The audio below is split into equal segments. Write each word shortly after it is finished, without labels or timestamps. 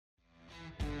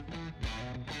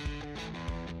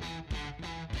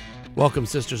Welcome,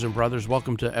 sisters and brothers.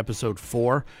 Welcome to episode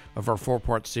 4 of our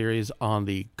 4-part series on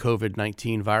the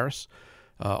COVID-19 virus,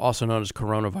 also known as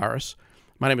coronavirus.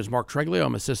 My name is Mark Treglio.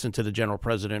 I'm assistant to the general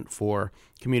president for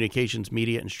communications,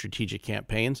 media, and strategic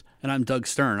campaigns. And I'm Doug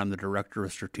Stern. I'm the director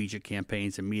of strategic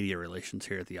campaigns and media relations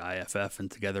here at the IFF,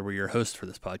 and together we're your hosts for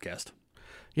this podcast.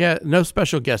 Yeah, no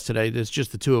special guest today. It's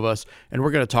just the two of us, and we're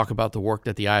going to talk about the work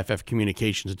that the IFF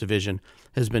Communications Division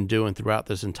has been doing throughout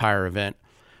this entire event.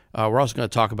 We're also going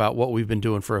to talk about what we've been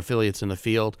doing for affiliates in the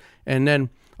field, and then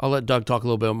I'll let Doug talk a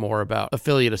little bit more about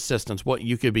affiliate assistance, what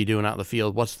you could be doing out in the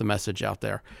field, what's the message out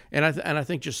there. And I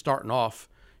think just starting off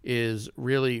is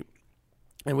really,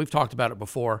 and we've talked about it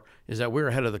before, is that we're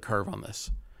ahead of the curve on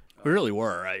this. We really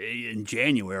were. In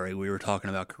January, we were talking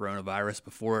about coronavirus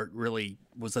before it really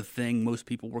was a thing most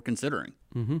people were considering.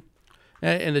 Mm-hmm.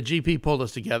 And the GP pulled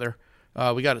us together.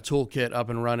 We got a toolkit up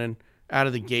and running out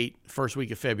of the gate first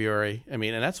week of February. I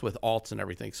mean, and that's with alts and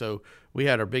everything. So we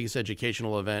had our biggest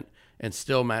educational event and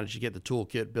still managed to get the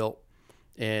toolkit built.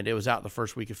 And it was out the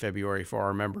first week of February for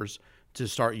our members to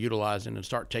start utilizing and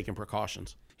start taking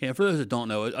precautions. Yeah, for those that don't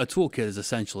know, a toolkit is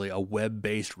essentially a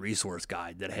web-based resource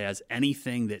guide that has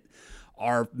anything that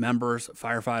our members,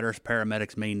 firefighters,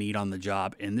 paramedics may need on the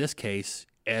job. In this case,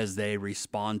 as they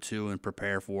respond to and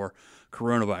prepare for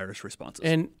coronavirus responses.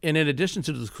 And in addition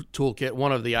to the toolkit,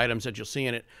 one of the items that you'll see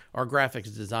in it, our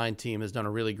graphics design team has done a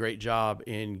really great job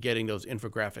in getting those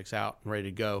infographics out and ready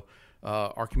to go.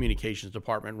 Our communications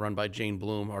department, run by Jane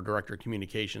Bloom, our director of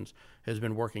communications, has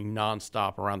been working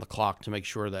nonstop around the clock to make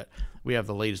sure that we have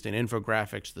the latest in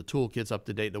infographics, the toolkit's up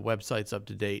to date, the website's up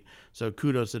to date. So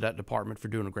kudos to that department for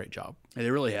doing a great job. And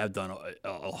they really have done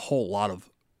a whole lot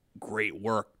of great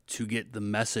work to get the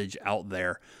message out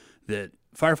there that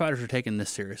firefighters are taking this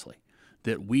seriously,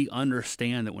 that we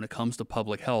understand that when it comes to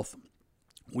public health,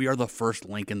 we are the first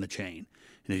link in the chain.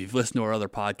 And if you've listened to our other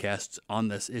podcasts on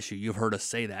this issue, you've heard us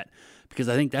say that, because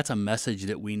I think that's a message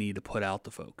that we need to put out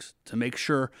to folks to make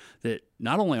sure that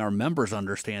not only our members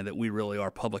understand that we really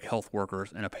are public health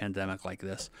workers in a pandemic like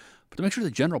this, but to make sure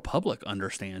the general public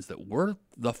understands that we're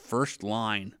the first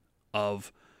line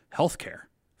of healthcare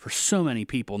for so many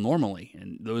people normally.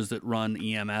 And those that run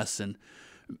EMS and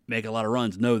make a lot of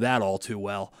runs know that all too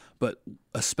well. But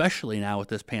especially now with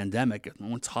this pandemic,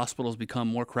 once hospitals become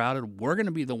more crowded, we're going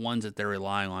to be the ones that they're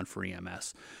relying on for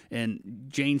EMS. And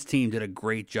Jane's team did a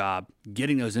great job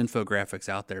getting those infographics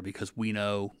out there, because we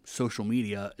know social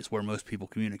media is where most people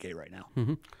communicate right now.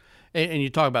 Mm-hmm. And you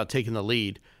talk about taking the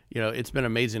lead. You know, it's been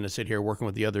amazing to sit here working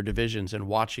with the other divisions and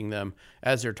watching them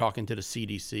as they're talking to the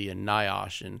CDC and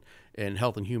NIOSH and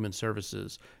Health and Human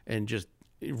Services, and just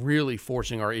really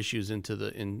forcing our issues into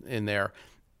in there,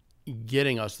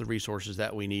 getting us the resources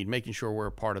that we need, making sure we're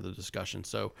a part of the discussion.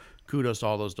 So kudos to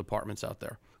all those departments out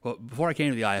there. Well, before I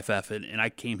came to the IFF, and I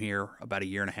came here about a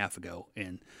year and a half ago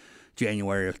in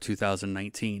January of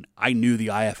 2019, I knew the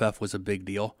IFF was a big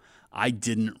deal. I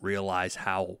didn't realize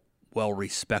how well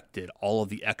respected all of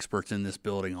the experts in this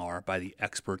building are by the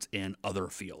experts in other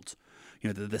fields.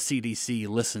 You know, the CDC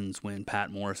listens when Pat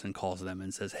Morrison calls them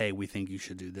and says, hey, we think you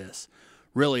should do this.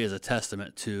 Really is a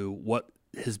testament to what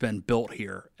has been built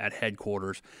here at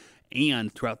headquarters and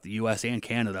throughout the U.S. and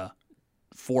Canada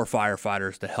for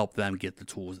firefighters to help them get the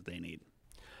tools that they need.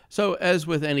 So as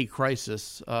with any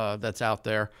crisis that's out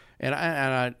there,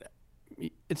 and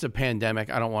it's a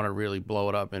pandemic, I don't want to really blow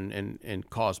it up and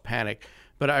cause panic,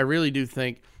 but I really do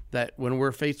think that when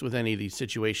we're faced with any of these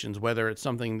situations, whether it's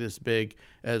something this big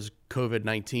as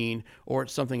COVID-19 or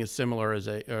it's something as similar as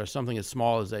or something as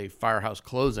small as a firehouse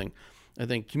closing, I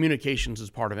think communications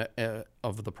is part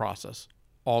of the process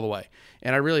all the way.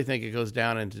 And I really think it goes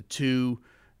down into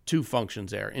two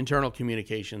functions there: internal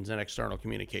communications and external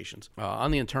communications. On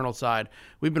the internal side,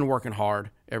 we've been working hard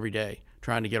every day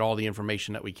trying to get all the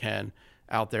information that we can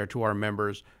out there to our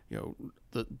members. You know,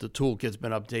 the toolkit's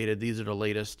been updated. These are the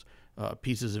latest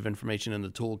pieces of information in the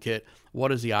toolkit.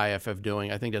 What is the IFF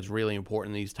doing? I think that's really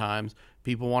important in these times.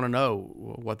 People want to know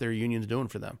what their union's doing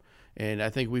for them. And I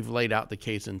think we've laid out the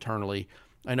case internally.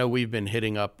 I know we've been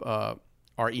hitting up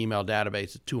our email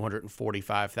database of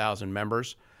 245,000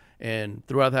 members. And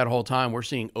throughout that whole time, we're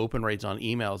seeing open rates on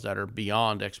emails that are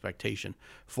beyond expectation,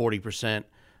 40%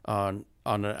 on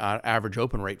an average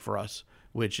open rate for us,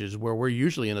 which is where we're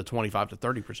usually in the 25 to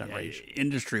 30% range.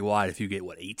 Industry-wide, if you get,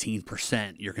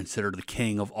 18%, you're considered the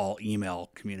king of all email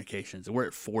communications. We're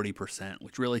at 40%,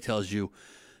 which really tells you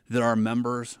that our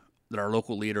members, that our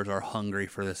local leaders are hungry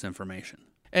for this information.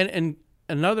 And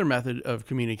another method of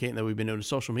communicating that we've been doing is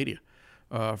social media.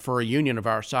 For a union of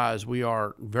our size, we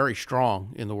are very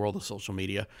strong in the world of social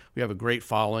media. We have a great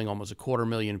following. Almost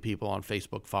 250,000 people on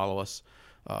Facebook follow us.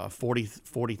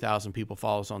 40,000 people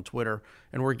follow us on Twitter,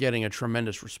 and we're getting a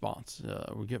tremendous response.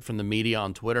 We get from the media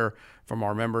on Twitter, from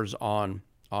our members on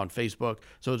Facebook.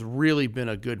 So it's really been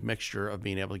a good mixture of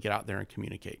being able to get out there and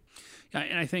communicate. Yeah,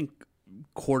 and I think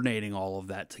coordinating all of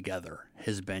that together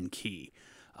has been key.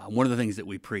 One of the things that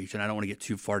we preach, and I don't want to get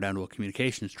too far down to a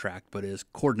communications track, but is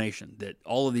coordination, that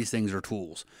all of these things are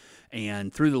tools.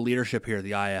 And through the leadership here at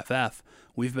the IFF,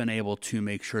 we've been able to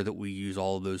make sure that we use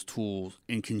all of those tools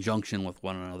in conjunction with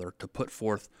one another to put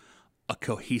forth a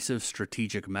cohesive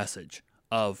strategic message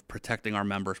of protecting our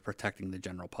members, protecting the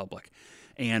general public.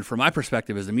 And from my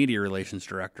perspective as the media relations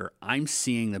director, I'm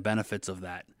seeing the benefits of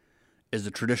that as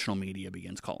the traditional media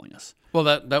begins calling us. Well,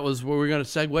 that was what we're going to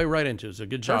segue right into. So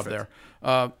good job Perfect.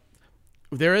 there.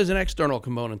 There is an external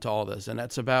component to all this, and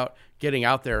that's about getting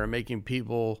out there and making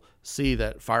people see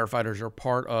that firefighters are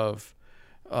part of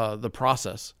the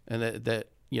process, and that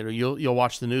you'll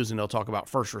watch the news and they'll talk about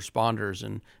first responders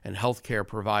and healthcare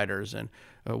providers, and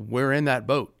we're in that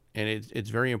boat. And it's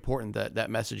very important that that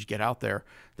message get out there,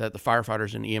 that the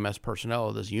firefighters and EMS personnel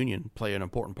of this union play an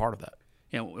important part of that.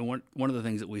 Yeah, one of the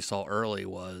things that we saw early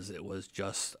was it was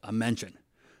just a mention.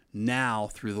 Now,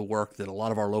 through the work that a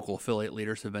lot of our local affiliate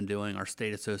leaders have been doing, our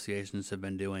state associations have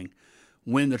been doing,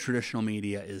 when the traditional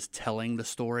media is telling the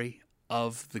story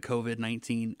of the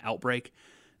COVID-19 outbreak,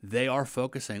 they are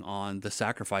focusing on the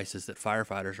sacrifices that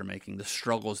firefighters are making, the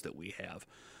struggles that we have.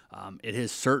 It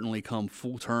has certainly come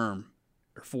full circle.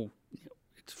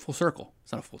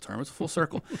 It's not a full term, it's a full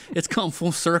circle. It's come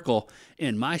full circle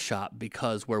in my shop,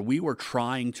 because where we were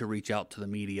trying to reach out to the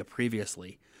media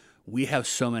previously, we have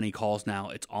so many calls now,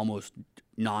 it's almost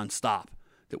nonstop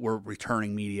that we're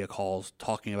returning media calls,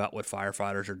 talking about what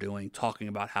firefighters are doing, talking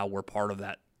about how we're part of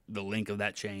that, the link of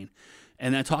that chain,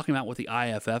 and then talking about what the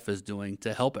IFF is doing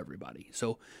to help everybody.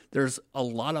 So there's a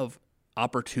lot of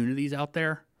opportunities out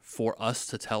there for us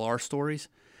to tell our stories.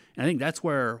 And I think that's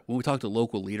where, when we talk to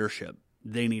local leadership,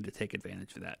 they need to take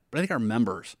advantage of that. But I think our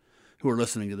members who are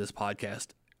listening to this podcast,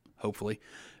 hopefully,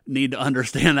 need to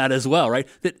understand that as well, right?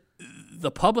 That the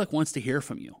public wants to hear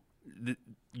from you.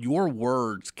 Your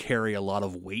words carry a lot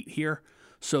of weight here.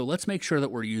 So let's make sure that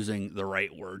we're using the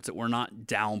right words, that we're not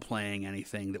downplaying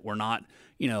anything, that we're not,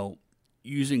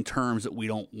 using terms that we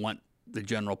don't want the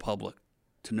general public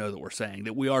to know that we're saying,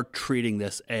 that we are treating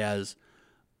this as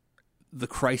the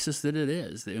crisis that it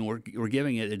is, and we're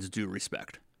giving it its due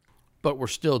respect. But we're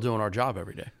still doing our job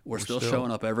every day. We're still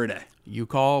showing up every day. You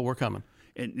call, we're coming.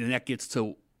 And that gets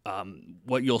to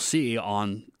what you'll see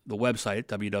on the website,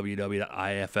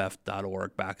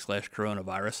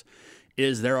 www.iff.org/coronavirus,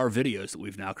 is there are videos that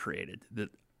we've now created that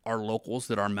our locals,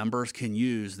 that our members can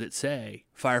use, that say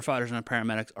firefighters and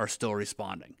paramedics are still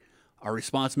responding. Our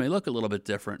response may look a little bit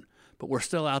different, but we're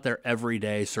still out there every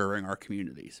day serving our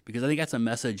communities, because I think that's a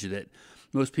message that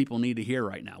most people need to hear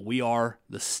right now. We are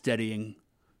the steadying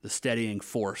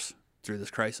force through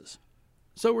this crisis.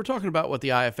 So we're talking about what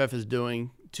the IFF is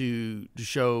doing to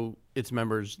show its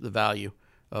members the value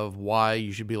of why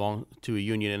you should belong to a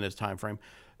union in this time frame.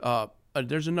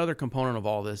 There's another component of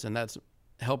all this, and that's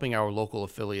helping our local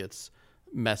affiliates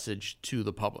message to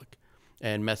the public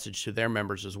and message to their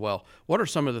members as well. What are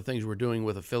some of the things we're doing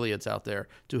with affiliates out there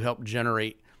to help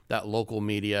generate that local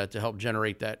media, to help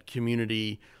generate that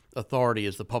community authority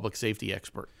as the public safety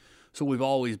expert? So we've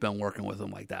always been working with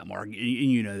them like that, Mark. And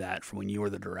you know that from when you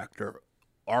were the director.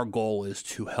 Our goal is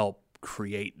to help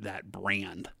create that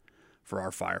brand for our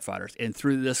firefighters. And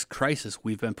through this crisis,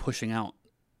 we've been pushing out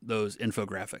those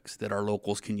infographics that our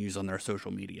locals can use on their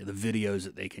social media, the videos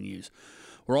that they can use.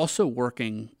 We're also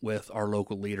working with our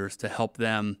local leaders to help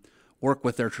them work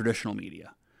with their traditional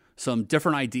media. Some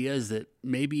different ideas that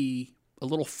may be a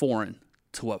little foreign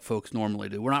to what folks normally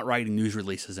do. We're not writing news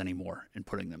releases anymore and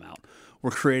putting them out. We're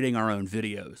creating our own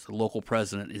videos. The local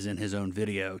president is in his own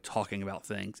video talking about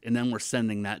things, and then we're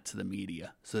sending that to the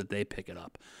media so that they pick it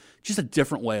up. Just a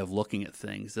different way of looking at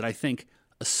things that I think,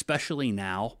 especially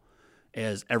now,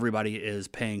 as everybody is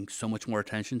paying so much more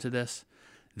attention to this,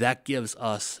 that gives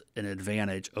us an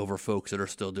advantage over folks that are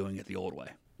still doing it the old way.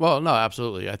 Well, no,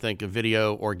 absolutely. I think a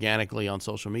video organically on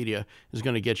social media is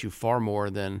going to get you far more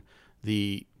than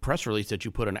the press release that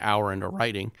you put an hour into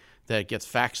writing that gets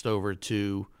faxed over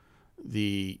to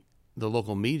the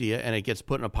local media, and it gets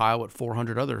put in a pile with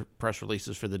 400 other press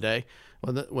releases for the day.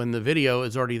 When the video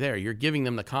is already there, you're giving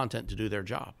them the content to do their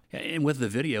job. And with the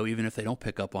video, even if they don't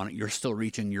pick up on it, you're still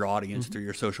reaching your audience through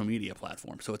your social media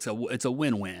platform. So it's a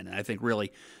win-win. And I think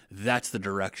really that's the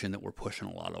direction that we're pushing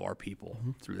a lot of our people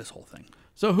through this whole thing.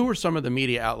 So who are some of the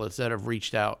media outlets that have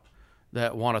reached out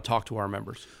that want to talk to our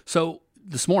members? So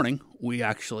this morning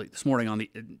on the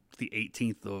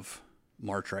 18th of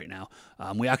March right now.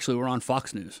 We actually were on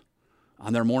Fox News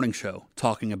on their morning show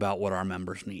talking about what our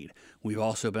members need. We've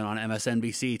also been on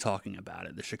MSNBC talking about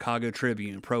it, the Chicago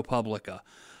Tribune, ProPublica,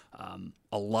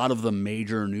 a lot of the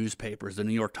major newspapers, the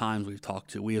New York Times we've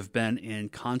talked to. We have been in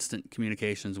constant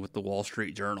communications with the Wall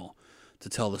Street Journal to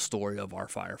tell the story of our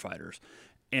firefighters.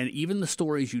 And even the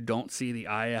stories you don't see the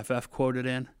IAFF quoted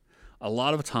in, a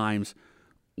lot of times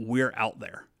we're out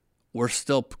there. We're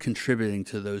still contributing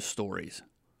to those stories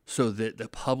so that the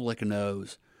public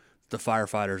knows the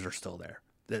firefighters are still there,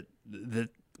 that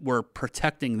we're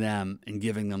protecting them and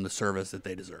giving them the service that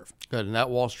they deserve. Good. And that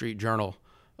Wall Street Journal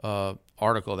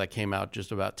article that came out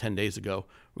just about 10 days ago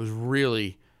was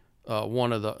really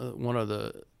one of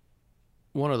the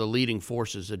leading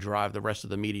forces to drive the rest of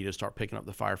the media to start picking up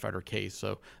the firefighter case.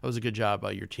 So that was a good job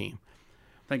by your team.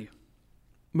 Thank you.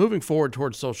 Moving forward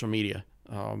towards social media.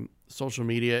 Social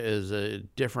media is a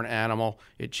different animal.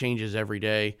 It changes every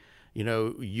day. You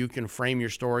know, you can frame your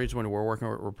stories when we're working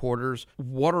with reporters.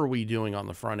 What are we doing on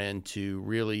the front end to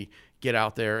really get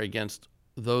out there against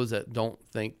those that don't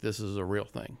think this is a real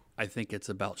thing? I think it's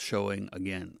about showing,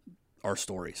 again, our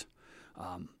stories.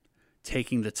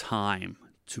 Taking the time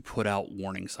to put out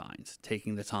warning signs,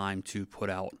 taking the time to put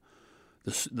out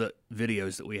the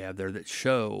videos that we have there that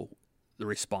show the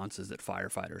responses that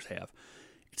firefighters have.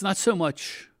 It's not so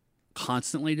much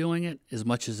constantly doing it as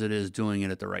much as it is doing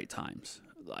it at the right times.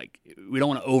 Like, we don't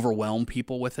want to overwhelm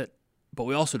people with it, but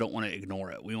we also don't want to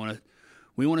ignore it. We want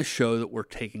to show that we're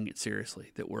taking it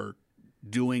seriously, that we're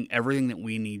doing everything that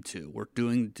we need to. We're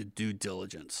doing the due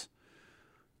diligence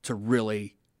to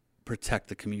really protect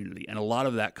the community. And a lot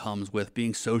of that comes with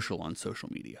being social on social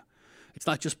media. It's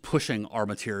not just pushing our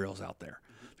materials out there.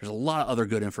 There's a lot of other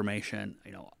good information.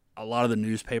 You know, a lot of the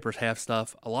newspapers have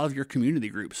stuff. A lot of your community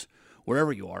groups,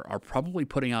 wherever you are probably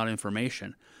putting out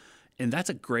information. And that's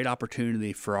a great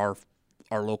opportunity for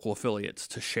our local affiliates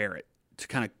to share it, to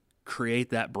kind of create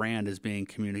that brand as being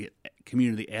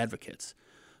community advocates.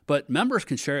 But members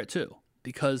can share it too,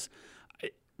 because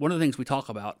one of the things we talk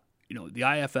about, you know, the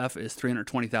IFF is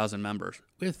 320,000 members.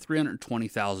 We have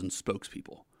 320,000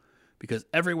 spokespeople, because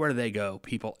everywhere they go,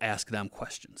 people ask them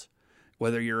questions.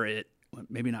 Whether you're at,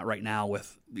 maybe not right now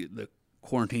with the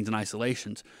quarantines and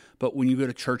isolations, but when you go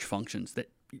to church functions, that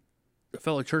the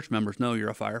fellow church members know you're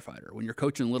a firefighter. When you're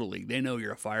coaching Little League, they know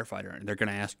you're a firefighter, and they're going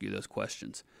to ask you those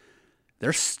questions.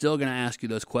 They're still going to ask you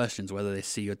those questions whether they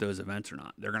see you at those events or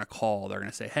not. They're going to call. They're going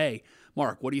to say, hey,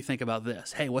 Mark, what do you think about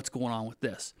this? Hey, what's going on with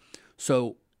this?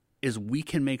 So is we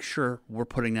can make sure we're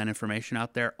putting that information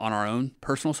out there on our own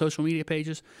personal social media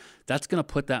pages. That's going to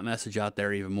put that message out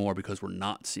there even more, because we're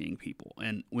not seeing people.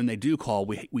 And when they do call,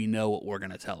 we know what we're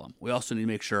going to tell them. We also need to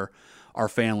make sure our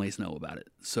families know about it,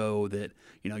 so that,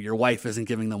 you know, your wife isn't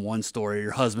giving them one story,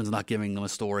 your husband's not giving them a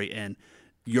story, and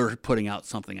you're putting out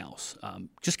something else.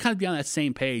 Just kind of be on that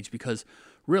same page, because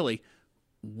really,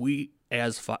 we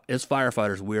as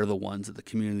firefighters, we're the ones that the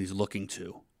community is looking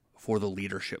to for the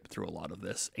leadership through a lot of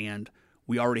this. And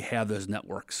we already have those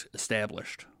networks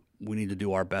established. We need to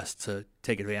do our best to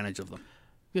take advantage of them.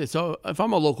 Yeah, so if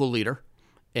I'm a local leader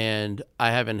and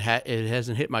it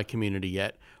hasn't hit my community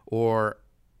yet, or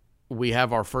we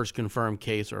have our first confirmed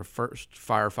case or first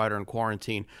firefighter in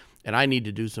quarantine, and I need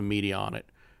to do some media on it,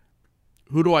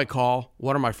 who do I call?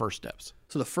 What are my first steps?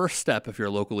 So the first step, if you're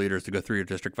a local leader, is to go through your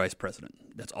district vice president.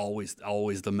 That's always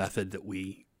the method that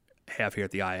we have here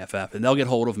at the IFF, and they'll get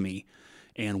hold of me,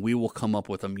 and we will come up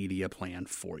with a media plan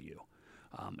for you.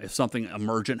 If something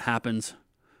emergent happens,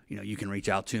 you know, you can reach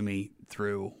out to me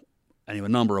through a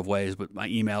number of ways, but my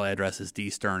email address is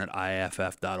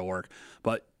dstern@iff.org.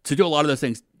 But to do a lot of those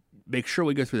things, make sure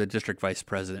we go through the district vice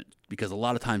president, because a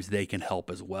lot of times they can help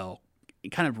as well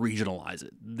and kind of regionalize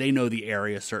it. They know the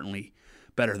area certainly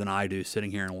better than I do,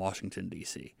 sitting here in Washington,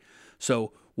 D.C.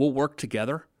 So we'll work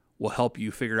together. We'll help you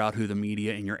figure out who the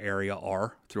media in your area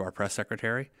are through our press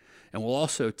secretary. And we'll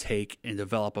also take and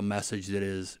develop a message that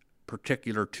is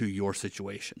particular to your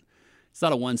situation. It's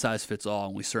not a one-size-fits-all,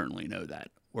 and we certainly know that.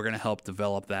 We're going to help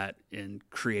develop that and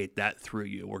create that through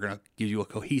you. We're going to give you a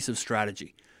cohesive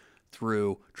strategy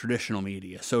through traditional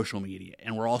media, social media,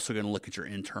 and we're also going to look at your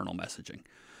internal messaging.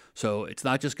 So it's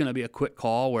not just going to be a quick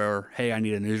call where, hey, I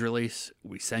need a news release,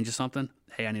 we send you something.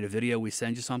 Hey, I need a video, we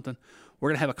send you something. We're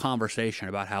going to have a conversation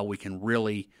about how we can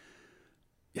really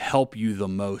help you the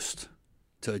most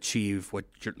to achieve what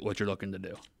you're looking to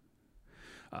do.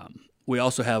 We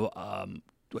also have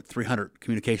 300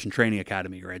 Communication Training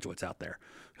Academy graduates out there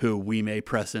who we may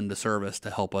press into service to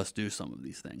help us do some of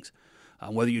these things.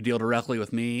 Whether you deal directly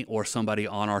with me or somebody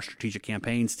on our strategic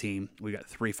campaigns team, we got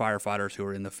 3 firefighters who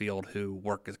are in the field who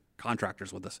work as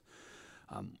contractors with us.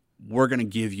 We're going to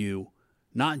give you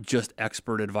not just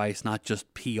expert advice, not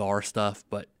just PR stuff,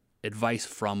 but advice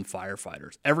from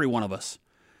firefighters. Every one of us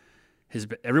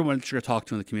everyone that you're going to talk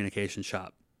to in the communication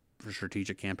shop for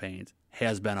strategic campaigns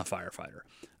has been a firefighter.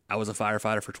 I was a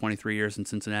firefighter for 23 years in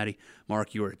Cincinnati.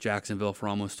 Mark, you were at Jacksonville for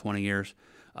almost 20 years.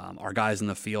 Our guys in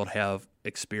the field have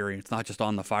experience, not just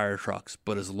on the fire trucks,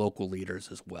 but as local leaders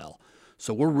as well.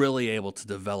 So we're really able to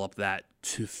develop that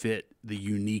to fit the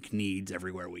unique needs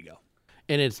everywhere we go.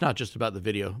 And it's not just about the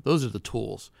video. Those are the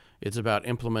tools. It's about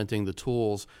implementing the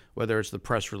tools, whether it's the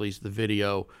press release, the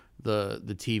video, the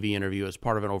TV interview, as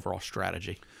part of an overall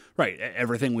strategy. Right.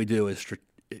 Everything we do is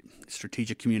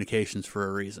strategic communications for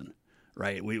a reason.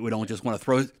 Right. We don't just want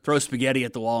to throw spaghetti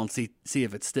at the wall and see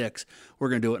if it sticks. We're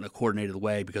going to do it in a coordinated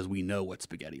way because we know what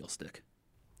spaghetti will stick.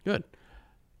 Good.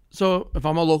 So if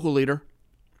I'm a local leader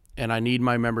and I need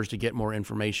my members to get more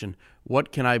information,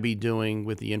 what can I be doing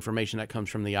with the information that comes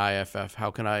from the IFF?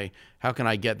 How can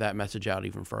I get that message out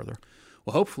even further?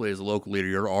 Well, hopefully as a local leader,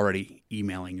 you're already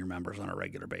emailing your members on a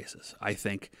regular basis. I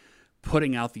think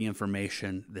putting out the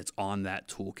information that's on that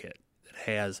toolkit that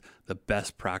has the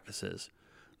best practices,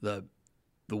 the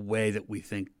way that we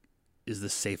think is the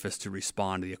safest to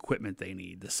respond to the equipment they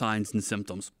need, the signs and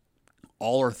symptoms,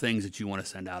 all are things that you want to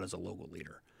send out as a local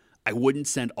leader. I wouldn't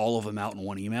send all of them out in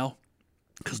one email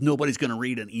because nobody's going to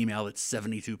read an email that's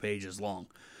 72 pages long.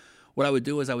 What I would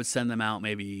do is I would send them out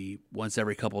maybe once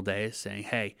every couple of days saying,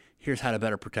 hey, here's how to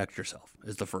better protect yourself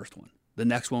is the first one. The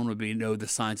next one would be know the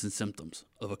signs and symptoms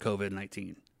of a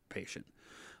COVID-19 patient.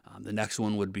 The next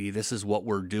one would be this is what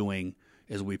we're doing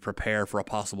as we prepare for a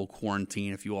possible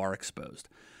quarantine if you are exposed.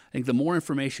 I think the more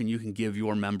information you can give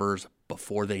your members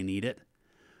before they need it,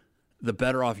 the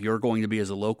better off you're going to be as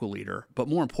a local leader. But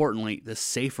more importantly, the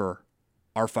safer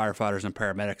our firefighters and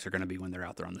paramedics are going to be when they're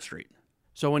out there on the street.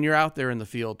 So when you're out there in the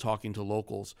field talking to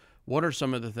locals, what are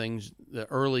some of the things, the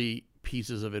early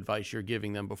pieces of advice you're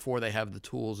giving them before they have the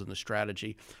tools and the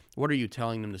strategy? What are you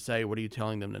telling them to say? What are you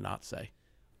telling them to not say?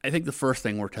 I think the first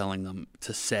thing we're telling them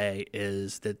to say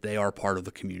is that they are part of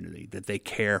the community, that they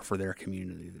care for their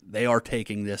community, that they are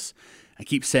taking this, I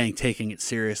keep saying taking it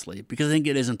seriously, because I think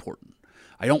it is important.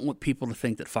 I don't want people to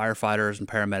think that firefighters and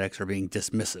paramedics are being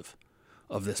dismissive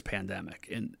of this pandemic.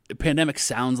 And pandemic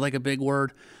sounds like a big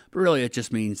word, but really it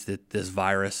just means that this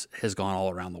virus has gone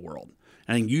all around the world.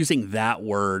 And I think using that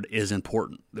word is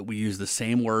important, that we use the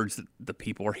same words that the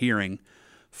people are hearing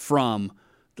from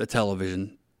the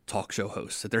television talk show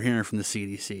hosts, that they're hearing from the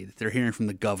CDC, that they're hearing from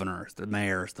the governors, the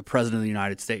mayors, the president of the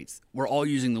United States. We're all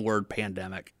using the word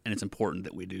pandemic, and it's important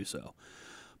that we do so.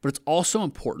 But it's also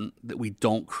important that we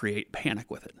don't create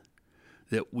panic with it,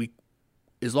 that we,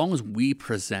 as long as we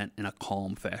present in a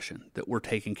calm fashion, that we're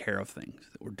taking care of things,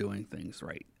 that we're doing things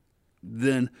right,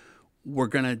 then we're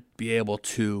going to be able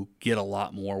to get a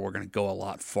lot more. We're going to go a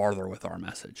lot farther with our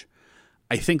message.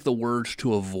 I think the words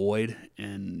to avoid,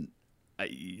 and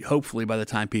hopefully by the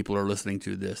time people are listening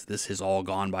to this, this has all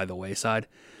gone by the wayside.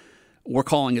 We're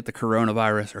calling it the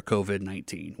coronavirus or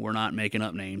COVID-19. We're not making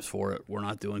up names for it. We're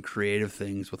not doing creative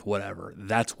things with whatever.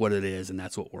 That's what it is, and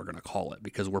that's what we're going to call it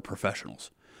because we're professionals.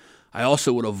 I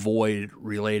also would avoid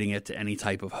relating it to any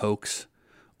type of hoax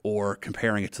or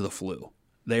comparing it to the flu.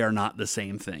 They are not the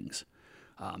same things.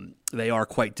 They are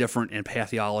quite different in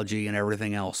pathology and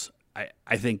everything else.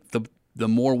 I think the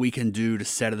more we can do to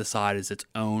set it aside as its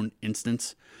own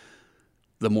instance,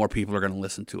 the more people are going to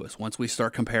listen to us. Once we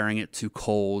start comparing it to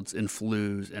colds and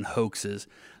flus and hoaxes,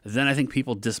 then I think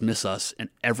people dismiss us, and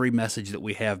every message that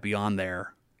we have beyond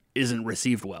there isn't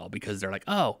received well because they're like,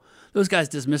 oh, those guys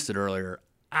dismissed it earlier.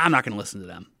 I'm not going to listen to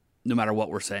them, no matter what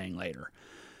we're saying later.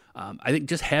 I think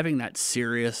just having that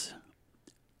serious,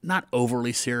 not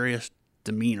overly serious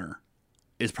demeanor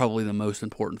is probably the most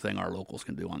important thing our locals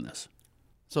can do on this.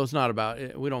 So it's not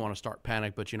about, we don't want to start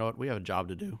panic, but you know what? We have a job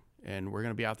to do, and we're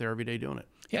going to be out there every day doing it.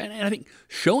 Yeah, and I think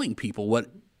showing people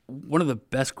one of the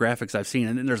best graphics I've seen,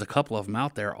 and then there's a couple of them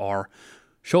out there, are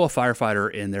show a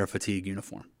firefighter in their fatigue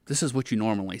uniform. This is what you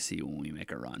normally see when we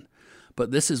make a run.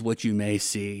 But this is what you may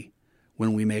see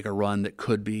when we make a run that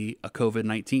could be a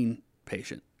COVID-19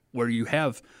 patient, where you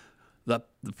have the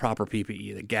proper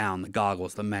PPE, the gown, the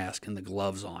goggles, the mask, and the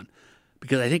gloves on.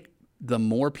 Because I think the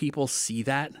more people see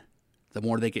that, the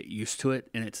more they get used to it,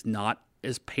 and it's not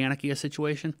as panicky a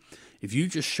situation. If you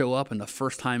just show up and the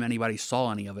first time anybody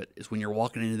saw any of it is when you're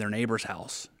walking into their neighbor's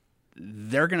house,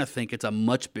 they're going to think it's a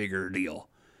much bigger deal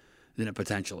than it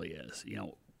potentially is. You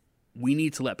know, we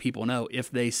need to let people know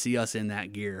if they see us in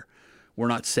that gear. We're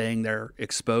not saying they're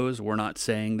exposed. We're not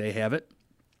saying they have it.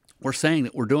 We're saying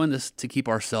that we're doing this to keep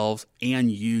ourselves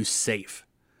and you safe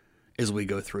as we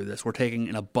go through this. We're taking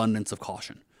an abundance of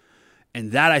caution.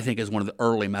 And that, I think, is one of the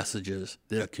early messages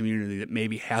that a community that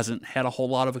maybe hasn't had a whole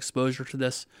lot of exposure to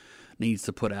this needs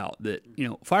to put out, that,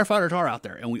 firefighters are out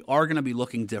there and we are going to be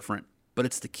looking different, but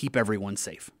it's to keep everyone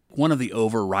safe. One of the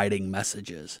overriding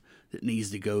messages that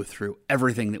needs to go through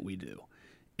everything that we do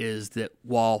is that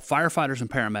while firefighters and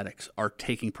paramedics are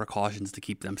taking precautions to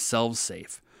keep themselves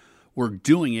safe, we're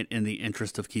doing it in the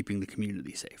interest of keeping the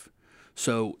community safe.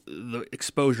 So the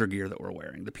exposure gear that we're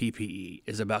wearing, the PPE,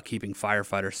 is about keeping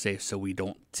firefighters safe so we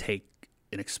don't take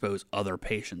and expose other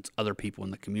patients, other people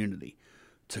in the community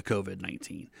to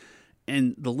COVID-19.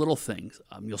 And the little things,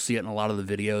 you'll see it in a lot of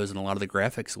the videos and a lot of the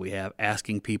graphics we have,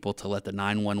 asking people to let the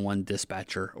 911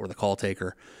 dispatcher or the call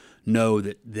taker know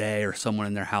that they or someone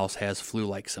in their house has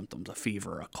flu-like symptoms, a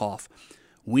fever, a cough.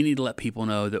 We need to let people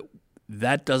know that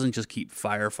that doesn't just keep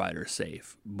firefighters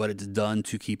safe, but it's done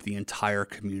to keep the entire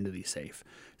community safe.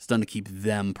 It's done to keep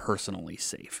them personally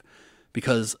safe.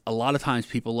 Because a lot of times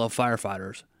people love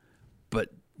firefighters, but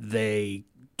they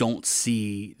don't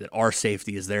see that our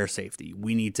safety is their safety.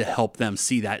 We need to help them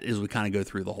see that as we kind of go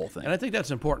through the whole thing. And I think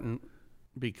that's important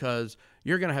because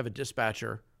you're going to have a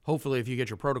dispatcher. Hopefully, if you get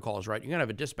your protocols right, you're going to have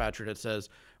a dispatcher that says,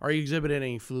 are you exhibiting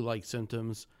any flu-like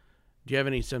symptoms? Do you have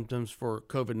any symptoms for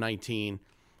COVID-19?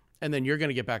 And then you're going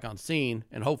to get back on scene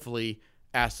and hopefully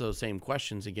ask those same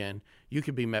questions again. You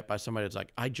could be met by somebody that's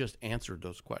like, I just answered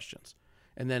those questions.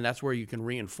 And then that's where you can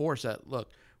reinforce that,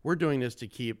 look, we're doing this to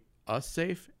keep us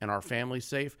safe and our families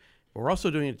safe. But we're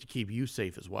also doing it to keep you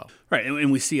safe as well. Right.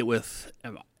 And we see it with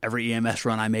every EMS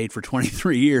run I made for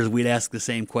 23 years. We'd ask the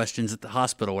same questions that the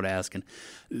hospital would ask. And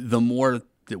the more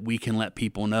that we can let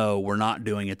people know we're not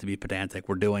doing it to be pedantic,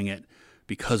 we're doing it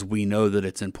because we know that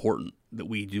it's important that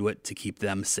we do it to keep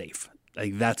them safe.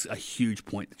 Like, that's a huge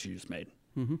point that you just made.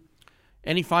 Mm-hmm.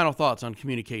 Any final thoughts on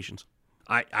communications?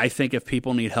 I think if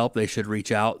people need help, they should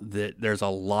reach out. That there's a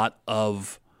lot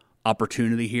of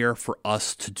opportunity here for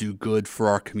us to do good for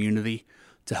our community,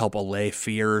 to help allay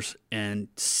fears and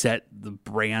set the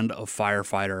brand of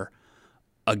firefighter,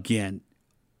 again,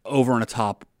 over and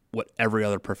atop what every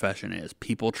other profession is.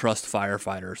 People trust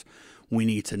firefighters. We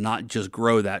need to not just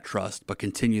grow that trust, but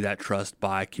continue that trust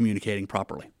by communicating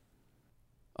properly.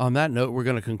 On that note, we're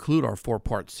going to conclude our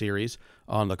 4-part series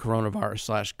on the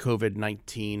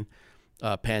coronavirus/COVID-19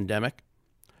 pandemic.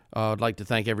 I'd like to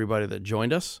thank everybody that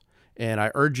joined us, and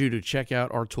I urge you to check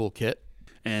out our toolkit.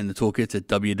 And the toolkit's at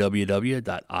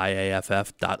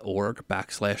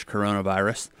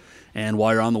www.iaff.org/coronavirus. And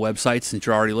while you're on the website, since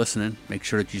you're already listening, make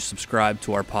sure that you subscribe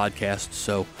to our podcast.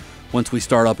 So once we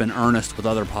start up in earnest with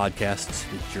other podcasts,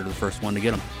 you're the first one to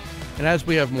get them. And as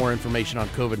we have more information on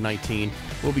COVID-19,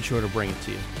 we'll be sure to bring it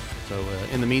to you. So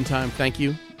in the meantime, thank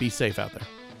you. Be safe out there.